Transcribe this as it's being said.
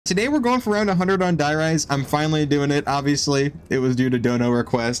today we're going for around 100 on Die Rise. I'm finally doing it. Obviously, it was due to dono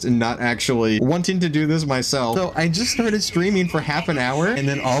request and not actually wanting to do this myself. So I just started streaming for half an hour, and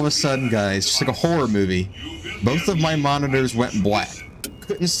then all of a sudden, guys, just like a horror movie, both of my monitors went black.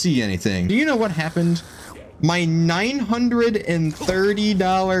 Couldn't see anything. Do you know what happened? My $930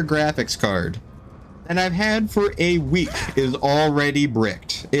 graphics card and I've had for a week is already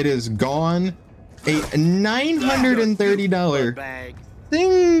bricked. It is gone. A $930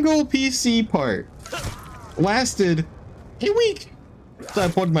 single PC part lasted a week. So I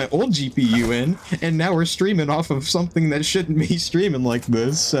plugged my old GPU in, and now we're streaming off of something that shouldn't be streaming like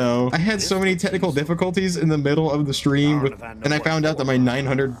this. So I had so many technical difficulties in the middle of the stream, and I found out that my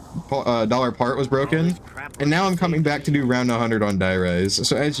 $900 part was broken. And now I'm coming back to do round 100 on Die Rise.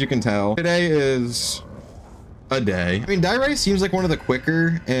 So as you can tell, today is a day. I mean, Die Rise seems like one of the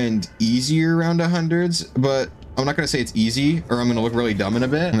quicker and easier round 100s, but I'm not going to say it's easy, or I'm going to look really dumb in a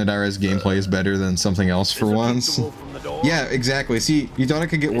bit. And the Die Rise gameplay is better than something else for once. Yeah, exactly. See, you thought it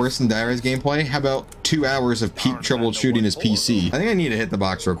could get worse than Die Rise gameplay? How about 2 hours of troubleshooting his PC? I think I need to hit the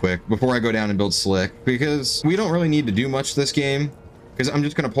box real quick before I go down and build Slick, because we don't really need to do much this game, because I'm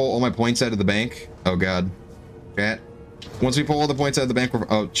just going to pull all my points out of the bank. Oh, God. Chat. Once we pull all the points out of the bank,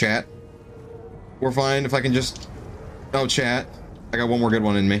 oh, chat. We're fine if I can just... Oh, chat. I got one more good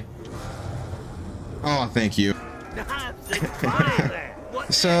one in me. Oh, thank you.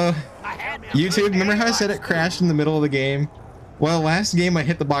 So, YouTube, remember how I said it crashed in the middle of the game? Well, last game I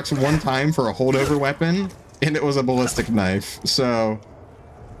hit the box one time for a holdover weapon, and it was a ballistic knife. So,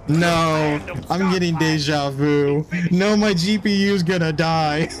 no, I'm getting deja vu. No, my GPU's gonna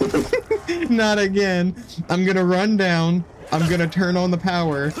die. Not again. I'm gonna run down. I'm gonna turn on the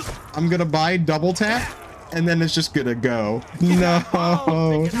power. I'm gonna buy double tap. And then it's just gonna go. No,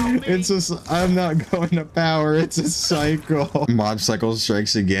 it's just, I'm not going to power. It's a cycle. Mob cycle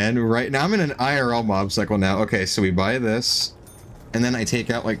strikes again. Right now I'm in an IRL mob cycle now. Okay, so we buy this, and then I take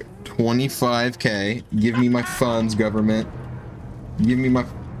out like 25K. Give me my funds, government. Give me my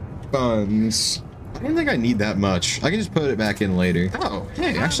funds. I don't think I need that much. I can just put it back in later. Oh,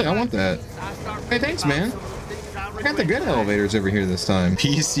 hey, actually I want that. Hey, thanks, man. I got the good elevators over here this time.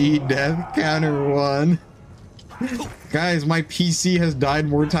 PC death counter 1. Guys, my PC has died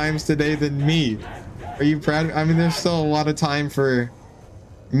more times today than me. Are you proud? I mean, there's still a lot of time for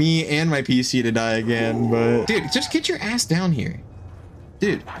me and my PC to die again, but... Dude, just get your ass down here.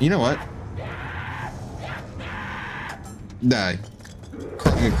 Dude, you know what? Die.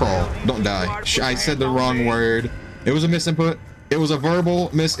 Crawl. Don't die. I said the wrong word. It was a misinput. It was a verbal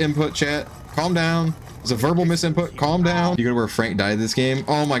misinput, chat. Calm down. It's a verbal misinput. Calm down. You go to where Frank died this game?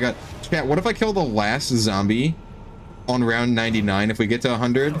 Oh my god. Chat, what if I kill the last zombie on round 99 if we get to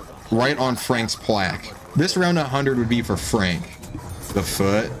 100? Right on Frank's plaque. This round 100 would be for Frank. The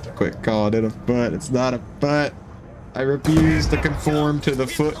foot. Quit calling it a foot. It's not a foot. I refuse to conform to the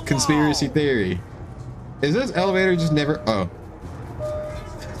foot conspiracy theory. Is this elevator just never... Oh.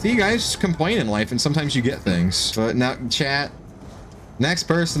 See, you guys just complain in life, and sometimes you get things. But now, chat, next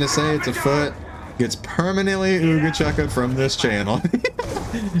person to say it's a foot gets permanently ooga chugga from this channel.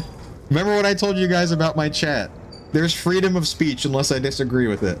 Remember what I told you guys about my chat? There's freedom of speech unless I disagree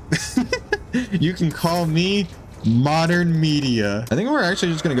with it. You can call me modern media. I think we're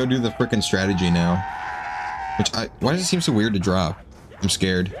actually just gonna go do the frickin' strategy now. Why does it seem so weird to drop? I'm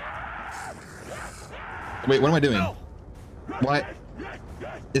scared. Wait, what am I doing? What?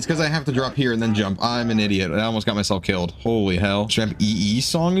 It's because I have to drop here and then jump. I'm an idiot. I almost got myself killed. Holy hell. Shrimp EE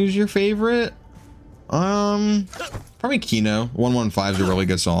song is your favorite? Probably Kino. 115 is a really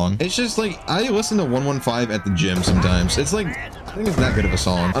good song. It's just like, I listen to 115 at the gym sometimes. It's like, I think it's that good of a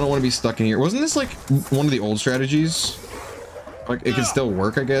song. I don't want to be stuck in here. Wasn't this like one of the old strategies? Like, it can still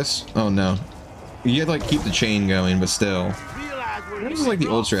work, I guess? Oh no. You have to like keep the chain going, but still. This is like the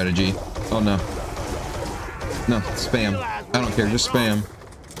old strategy. Oh no. No, spam. I don't care, just spam.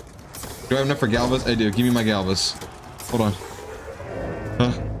 Do I have enough for Galvas? I do. Give me my Galvas. Hold on.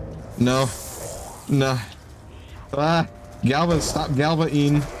 No. No. Ah. Galvas, stop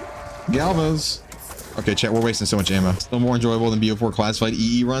Galva-ing. Galvas. Okay, chat, we're wasting so much ammo. Still more enjoyable than BO4 classified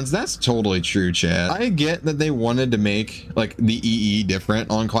EE runs. That's totally true, chat. I get that they wanted to make like the EE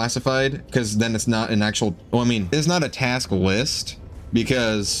different on classified, because then it's not an actual, well, I mean, it's not a task list,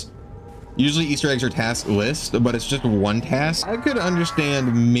 because usually Easter eggs are task list, but it's just one task. I could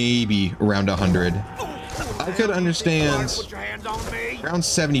understand maybe around 100. I could understand around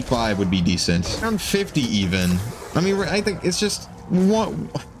 75 would be decent. Around 50 even. I mean, I think it's just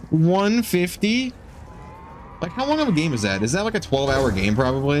 150. Like, how long of a game is that? Is that like a 12-hour game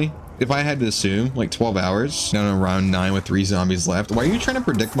probably? if I had to assume, like 12 hours, down to round 9 with 3 zombies left. Why are you trying to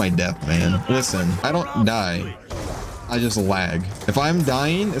predict my death, man? Listen, I don't die. I just lag. If I'm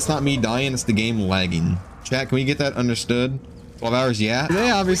dying, it's not me dying, it's the game lagging. Chat, can we get that understood? 12 hours, yeah.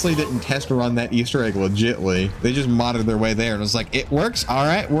 They obviously didn't test run that Easter egg legitly. They just modded their way there and it was like, it works. All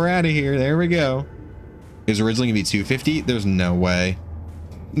right, we're out of here. There we go. It was originally gonna be 250. There's no way.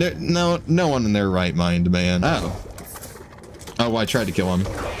 No one in their right mind, man. Oh, well, I tried to kill him.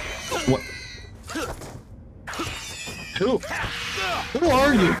 What? Who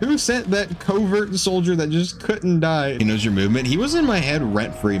are you? Who sent that covert soldier that just couldn't die? He knows your movement. He was in my head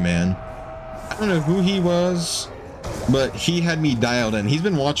rent-free, man. I don't know who he was, but he had me dialed in. He's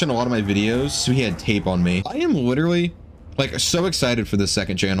been watching a lot of my videos, so he had tape on me. I am literally like so excited for this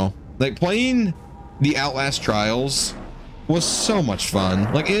second channel. Like playing the Outlast Trials was so much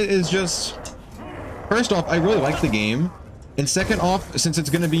fun. Like it is just, first off, I really like the game. And second off, since it's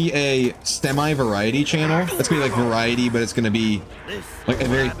going to be a semi-variety channel, it's going to be like variety, but it's going to be like a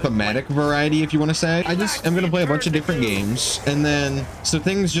very thematic variety, if you want to say. I just am going to play a bunch of different games. And then, so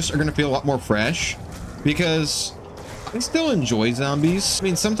things just are going to feel a lot more fresh because I still enjoy zombies. I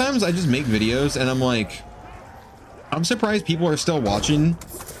mean, sometimes I just make videos and I'm like, I'm surprised people are still watching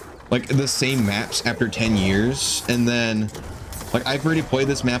like the same maps after 10 years. And then like I've already played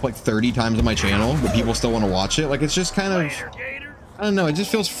this map like 30 times on my channel, but people still want to watch it. Like it's just kind of, I don't know, it just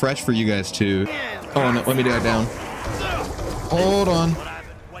feels fresh for you guys too. Oh no, let me dive down. Hold on.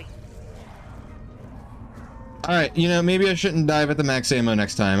 All right, you know, maybe I shouldn't dive at the max ammo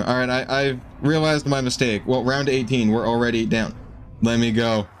next time. All right, I realized my mistake. Well, round 18, we're already down. Let me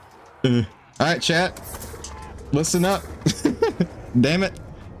go. All right, chat, listen up. Damn it.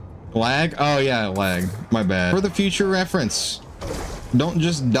 Lag? Oh yeah, lag. My bad. For the future reference, don't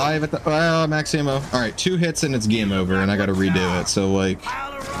just dive at the max ammo. All right, 2 hits and it's game over, and I got to redo it. So like,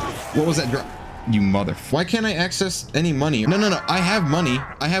 what was that drop? You mother. Why can't I access any money? No. I have money.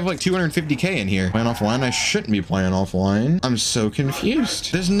 I have like 250K in here. Playing offline? I shouldn't be playing offline. I'm so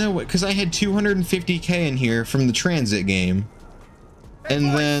confused. There's no way, because I had 250K in here from the transit game, and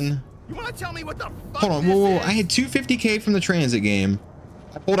then you want to tell me what the fuck? Hold on. Whoa. I had 250K from the transit game.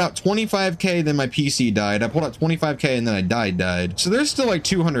 I pulled out 25K, then my PC died. I pulled out 25K and then I died. So there's still like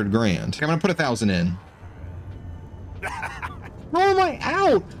 200 grand. I'm gonna put 1,000 in. How am I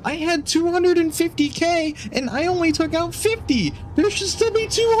out? I had 250K and I only took out 50. There should still be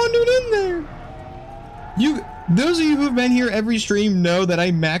 200 in there. Those of you who've been here every stream know that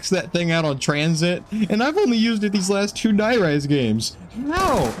I maxed that thing out on transit and I've only used it these last 2 Die Rise games.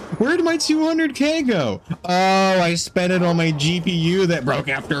 How? Where did my 200K go? Oh, I spent it on my GPU that broke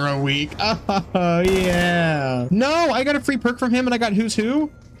after a week. Oh, yeah. No, I got a free perk from him and I got Who's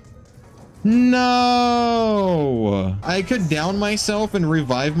Who? No. I could down myself and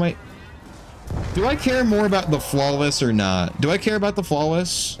revive my... Do I care more about the flawless or not? Do I care about the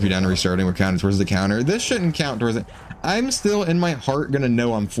flawless? If you're down to restarting, we're counting towards the counter. This shouldn't count towards it. I'm still in my heart gonna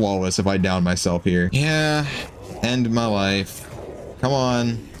know I'm flawless if I down myself here. Yeah, end my life. Come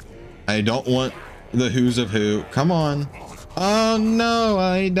on. I don't want the Who's of Who. Come on. Oh no,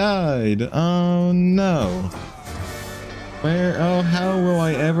 I died. Oh no. Where? Oh, how will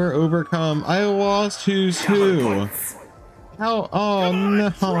I ever overcome? I lost Who's Who. How? Oh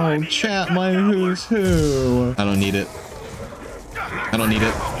no, chat, my Who's Who. I don't need it. I don't need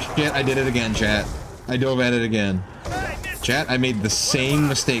it. Shit, I did it again, chat. I dove at it again. Chat, I made the same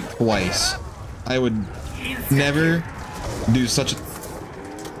mistake twice. I would never do such a...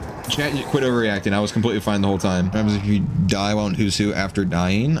 Chat, you quit overreacting. I was completely fine the whole time. What happens if you die while in Who's Who after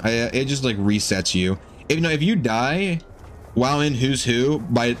dying? It just like resets you. If you die while in Who's Who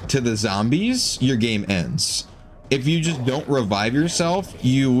to the zombies, your game ends. If you just don't revive yourself,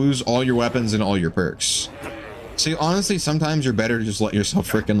 you lose all your weapons and all your perks. So honestly, sometimes you're better to just let yourself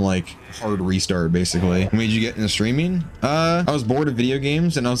freaking like hard restart, basically. What made you get into streaming? I was bored of video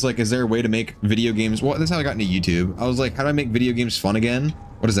games and I was like, is there a way to make video games? Well, that's how I got into YouTube. I was like, how do I make video games fun again?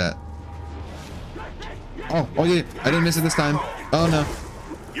 What is that? Oh yeah, I didn't miss it this time. Oh no.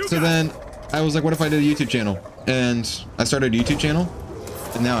 So then I was like, what if I did a YouTube channel? And I started a YouTube channel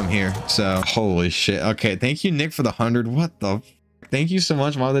and now I'm here. So holy shit. Okay, thank you, Nick, for the 100. What the thank you so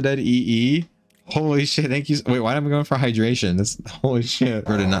much, Mom of the Dead EE. Holy shit, thank you. Wait, why am I going for hydration? That's holy shit.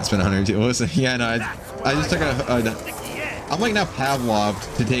 Or did not spend 100 too. Listen, yeah, no, I just took I'm like now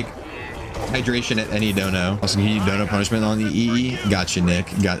Pavlov to take hydration at any dono. Also, can you dono punishment on the EE? Gotcha, Nick.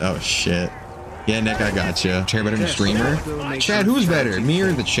 Oh shit. Yeah, Nick, I gotcha. Chair better than streamer? Chad, who's better? Me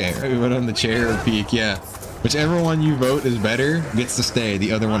or the chair? What on the chair or peak? Yeah. Whichever one you vote is better gets to stay.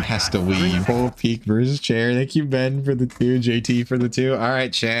 The other one has to leave. Pull Peak versus Chair. Thank you, Ben, for the 2. JT for the 2. All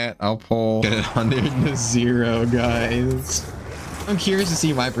right, chat. I'll pull. Get it 100-0, guys. I'm curious to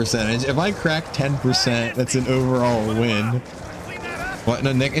see my percentage. If I crack 10%, that's an overall win. What?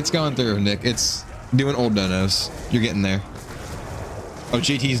 No, Nick, it's going through, Nick. It's doing old donos. You're getting there. Oh,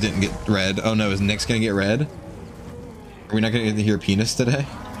 JT's didn't get red. Oh no, is Nick's gonna get red? Are we not gonna get to hear penis today?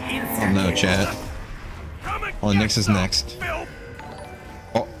 Oh no, chat. Oh, Nick's is next.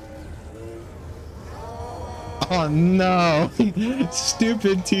 Oh. Oh no.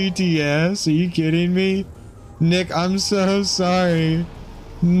 Stupid TTS. Are you kidding me? Nick, I'm so sorry.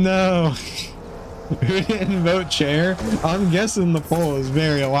 No. Who didn't vote Chair? I'm guessing the poll is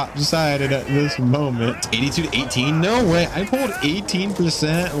very lopsided at this moment. 82 to 18? No way. I pulled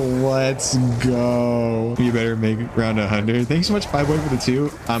 18%. Let's go. You better make around 100. Thanks so much, Fireboy, for the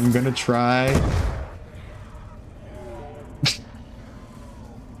 2. I'm gonna try.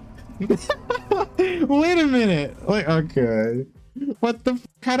 Wait a minute. Wait, okay. What the f?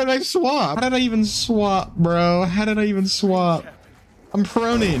 How did I swap? How did I even swap, bro? How did I even swap? I'm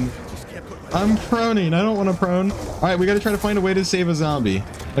proning. I'm proning. I don't want to prone. All right, we got to try to find a way to save a zombie.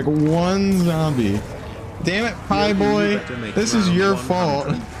 Like one zombie. Damn it, Pie Boy. This is your fault.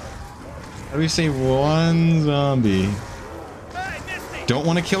 How do we save one zombie? Don't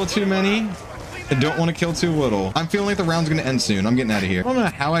want to kill too many. I don't want to kill too little. I'm feeling like the round's going to end soon. I'm getting out of here. I don't know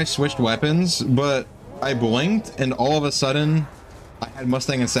how I switched weapons, but I blinked and all of a sudden I had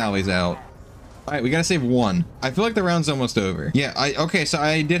Mustang and Sally's out. All right, we gotta save one. I feel like the round's almost over. Yeah, okay, so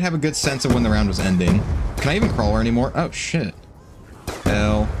I did have a good sense of when the round was ending. Can I even crawl her anymore? Oh, shit.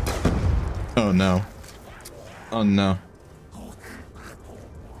 Hell. Oh, no. Oh, no.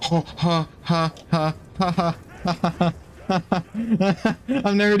 Ha, ha, ha, ha, ha, ha, ha.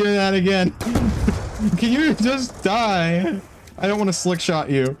 I'm never doing that again. Can you just die? I don't want to slick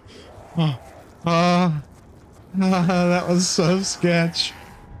shot you. That was so sketch.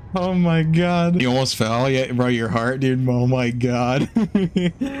 Oh my god. You almost fell? Yeah, bro, your heart, dude. Oh my god.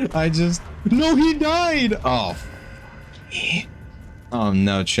 No, he died. Oh. Oh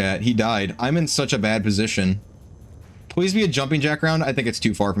no, chat. He died. I'm in such a bad position. Please be a jumping jack round. I think it's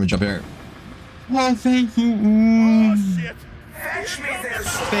too far from a jumping jack. Oh, thank you. Oh, shit.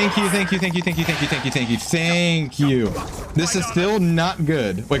 Thank you, thank you, thank you, thank you, thank you, thank you, thank you, thank you. This is still not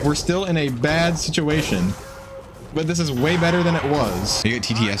good. Like, we're still in a bad situation. But this is way better than it was. You get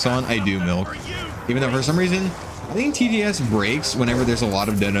TTS on? I do, Milk. Even though for some reason, I think TTS breaks whenever there's a lot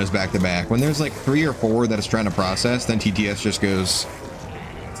of donos back to back. When there's like 3 or 4 that it's trying to process, then TTS just goes,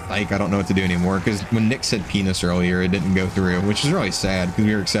 like, I don't know what to do anymore. Because when Nick said penis earlier, it didn't go through, which is really sad because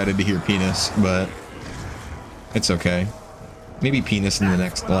we were excited to hear penis, but it's okay. Maybe penis in the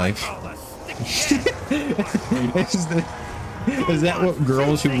next life. Is that what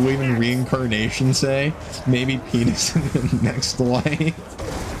girls who believe in reincarnation say? Maybe penis in the next life?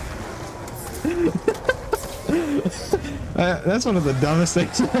 That's one of the dumbest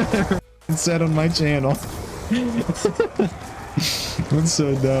things I've ever said on my channel. That's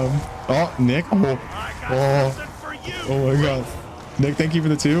so dumb. Oh, Nick. Oh my god. Nick, thank you for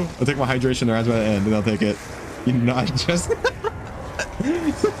the 2. I'll take my hydration around by the end and I'll take it. You not just...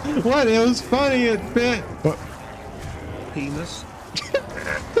 What? It was funny. It fit. What? Penis.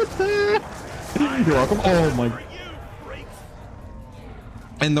 You're welcome. Oh my.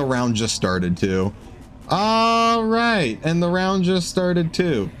 And the round just started too. All right. And the round just started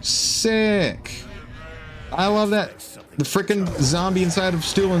too. Sick. I love that. The freaking zombie inside of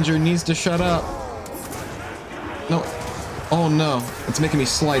Stuhlinger needs to shut up. No. Oh no. It's making me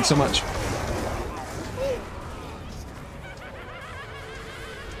slide so much.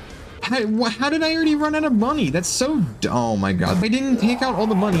 How did I already run out of money? That's so dumb. Oh my god. I didn't take out all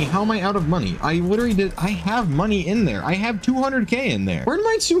the money. How am I out of money? I literally did. I have money in there. I have 200K in there. Where'd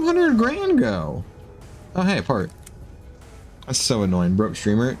my 200 grand go? Oh, hey, part. That's so annoying. Broke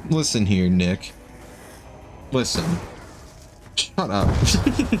streamer. Listen here, Nick. Listen. Shut up.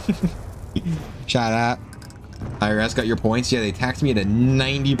 Shut up. IRS got your points. Yeah, they taxed me at a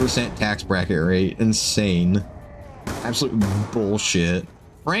 90% tax bracket rate. Insane. Absolute bullshit.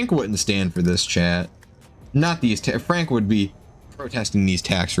 Frank wouldn't stand for this, chat. Not these. Frank would be protesting these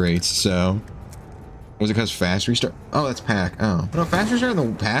tax rates. So, was it because fast restart? Oh, that's pack. Oh, no, fast restart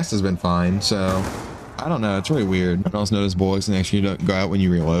in the past has been fine. So, I don't know. It's really weird. I also notice bullets and actually don't go out when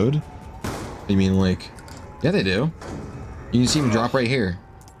you reload. You mean like? Yeah, they do. You can see them drop right here.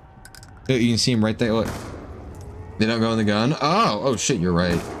 You can see them right there. Look. They don't go in the gun. Oh shit, you're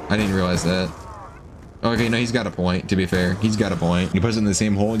right. I didn't realize that. Okay, no, he's got a point, to be fair. He's got a point. He puts it in the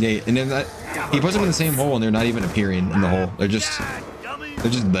same hole. Yeah, and then he puts them in the same hole and they're not even appearing in the hole. They're just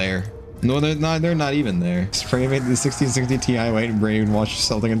there. No, they're not even there. Spray made the 1660 Ti white brainwash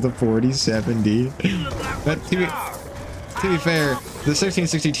something into 4070. But to be fair, the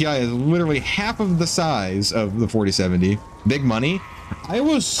 1660 Ti is literally half of the size of the 4070. Big money. I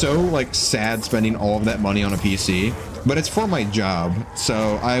was so like sad spending all of that money on a PC, but it's for my job,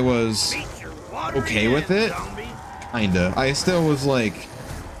 so I was okay with it. Kinda. I still was like,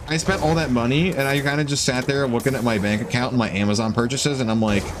 I spent all that money and I kind of just sat there looking at my bank account and my Amazon purchases, and I'm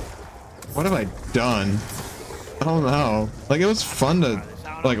like, what have I done? I don't know. Like, it was fun to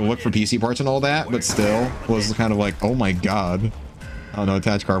like look for PC parts and all that, but still was kind of like, oh my god. I don't know,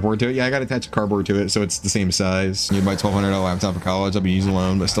 attach cardboard to it. Yeah, I got to attach cardboard to it so it's the same size. You buy $1,200 laptop for college, I'll be using a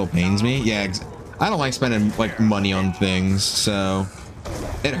loan, but still pains me. Yeah, I don't like spending like money on things, so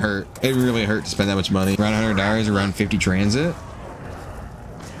it hurt. It really hurt to spend that much money. Around $100, around 50 transit.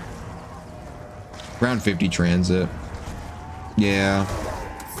 Around 50 transit. Yeah.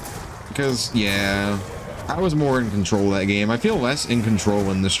 Because, yeah, I was more in control of that game. I feel less in control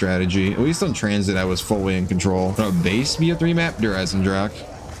in the strategy. At least on transit, I was fully in control. Base be a 3 map? Drak.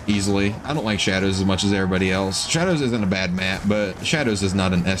 Easily. I don't like Shadows as much as everybody else. Shadows isn't a bad map, but Shadows is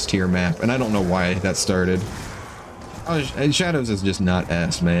not an S tier map, and I don't know why that started. Shadows is just not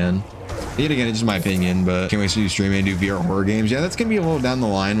S, man. Yet again, it's just my opinion, but can't wait to do streaming and do VR horror games. Yeah, that's gonna be a little down the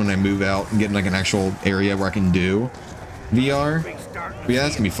line when I move out and get in like an actual area where I can do VR. But yeah,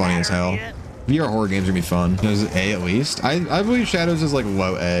 that's gonna be funny as hell. VR horror games are gonna be fun. Is it A at least? I believe Shadows is like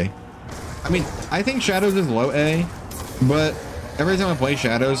low A. I mean, I think Shadows is low A, but every time I play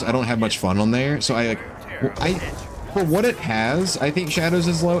Shadows, I don't have much fun on there. So for what it has, I think Shadows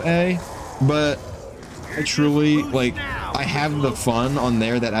is low A, but I truly like, I have the fun on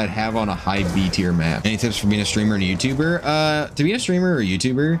there that I'd have on a high B tier map. Any tips for being a streamer and a YouTuber? To be a streamer or a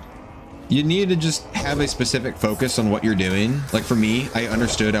YouTuber, you need to just have a specific focus on what you're doing. Like for me, I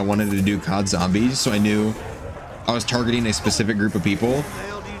understood I wanted to do COD Zombies, so I knew I was targeting a specific group of people.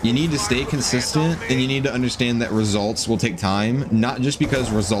 You need to stay consistent, and you need to understand that results will take time, not just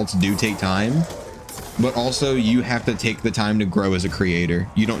because results do take time, but also you have to take the time to grow as a creator.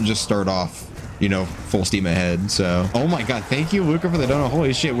 You don't just start off, you know, full steam ahead. So, oh my god, thank you, Luca, for the dono.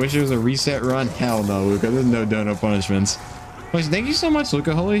 Holy shit, wish there was a reset run. Hell no, Luca, there's no dono punishments. Thank you so much,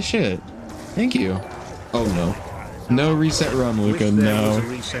 Luca. Holy shit. Thank you. Oh no. No reset run, Luca. No.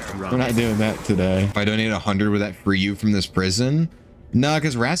 We're not doing that today. If I donate 100, would that free you from this prison? No,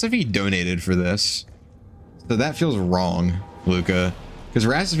 because Rasafi donated for this. So that feels wrong, Luca. Because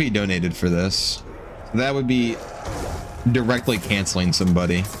Rasafi donated for this. So that would be directly canceling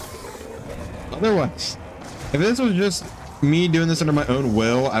somebody. Otherwise, if this was just me doing this under my own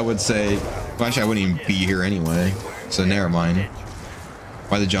will, I would say, well, actually, I wouldn't even be here anyway. So never mind.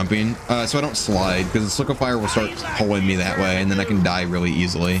 Why the jumping? So I don't slide, because the Slick of Fire will start pulling me that way, and then I can die really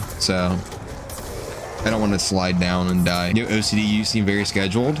easily. So I don't want to slide down and die. Yo, OCD, you seem very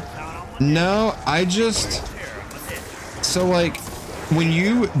scheduled. No, I just, so like when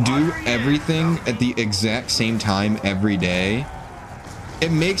you do everything at the exact same time every day,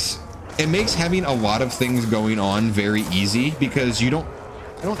 it makes having a lot of things going on very easy, because I don't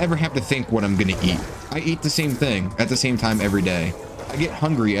ever have to think what I'm gonna eat. I eat the same thing at the same time every day. I get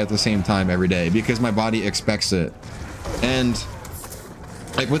hungry at the same time every day because my body expects it. And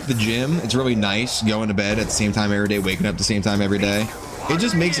like with the gym, it's really nice going to bed at the same time every day, waking up at the same time every day. It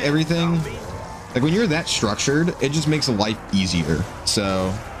just makes everything, like when you're that structured, it just makes life easier.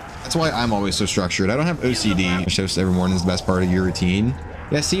 So that's why I'm always so structured. I don't have OCD. Toast every morning is the best part of your routine.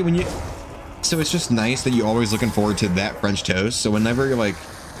 Yeah, see, so it's just nice that you're always looking forward to that French toast. So whenever you're like,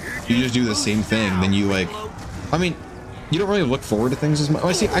 you just do the same thing, then you like, I mean, you don't really look forward to things as much.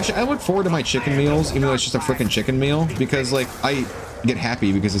 Oh, see, actually, I look forward to my chicken meals, even though it's just a freaking chicken meal, because like I get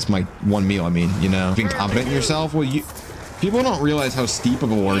happy because it's my one meal. I mean, you know, being confident in yourself. Well, people don't realize how steep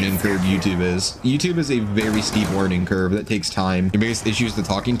of a learning curve YouTube is. YouTube is a very steep learning curve that takes time. Your biggest issue is the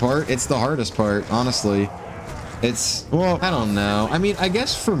talking part. It's the hardest part, honestly. It's, well, I don't know. I mean, I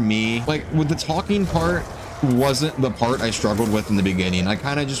guess for me, like with the talking part wasn't the part I struggled with in the beginning. I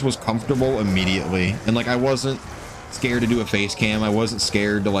kind of just was comfortable immediately. And like, I wasn't scared to do a face cam. I wasn't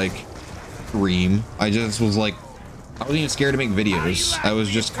scared to like scream. I just was like, I wasn't even scared to make videos. I was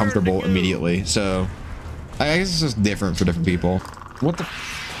just comfortable immediately. So I guess it's just different for different people. What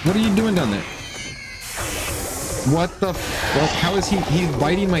are you doing down there? What the fuck? How is he's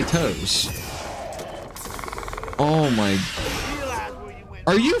biting my toes? Oh my,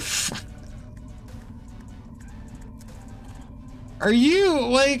 are you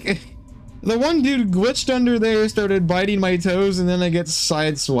like, The one dude glitched under there, started biting my toes, and then I get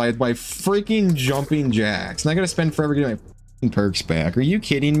sideswiped by freaking jumping jacks. And I gotta spend forever getting my perks back. Are you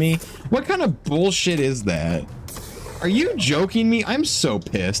kidding me? What kind of bullshit is that? Are you joking me? I'm so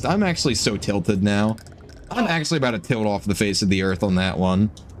pissed. I'm actually so tilted now. I'm actually about to tilt off the face of the earth on that one.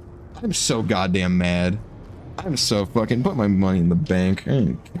 I'm so goddamn mad. I'm so fucking... Put my money in the bank. I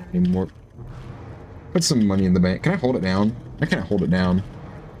don't care anymore. Put some money in the bank. Can I hold it down? I can't hold it down.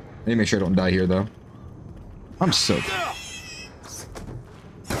 I need to make sure I don't die here, though. I'm so...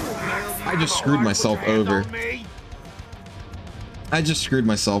 I just screwed myself over. I just screwed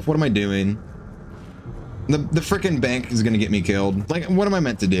myself. What am I doing? The frickin' bank is gonna get me killed. Like, what am I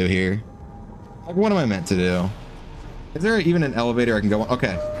meant to do here? Like, what am I meant to do? Is there even an elevator I can go on?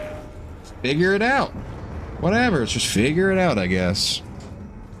 Okay. Figure it out. Whatever. Let's just figure it out, I guess.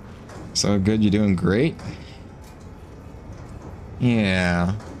 So good, you're doing great.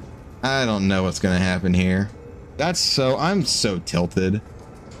 Yeah. I don't know what's gonna happen here. I'm so tilted.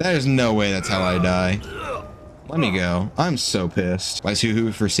 There's no way that's how I die. Let me go. I'm so pissed. Why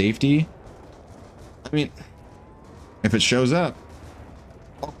hoo-hoo for safety? I mean, if it shows up.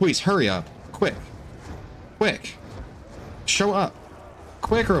 Oh, please hurry up. Quick. Quick. Show up.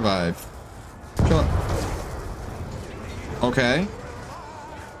 Quick revive. Show up. Okay.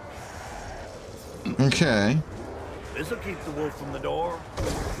 Okay. This'll keep the wolf from the door.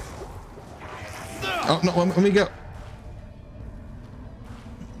 Oh, no, let me go.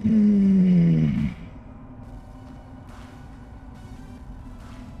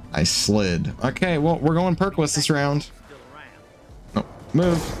 I slid. Okay, well, we're going perkless this round. No,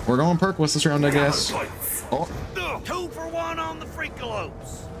 move. We're going perkless this round, I guess. Oh. 2 for 1 on the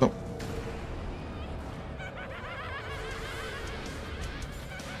Freakalopes. Oh.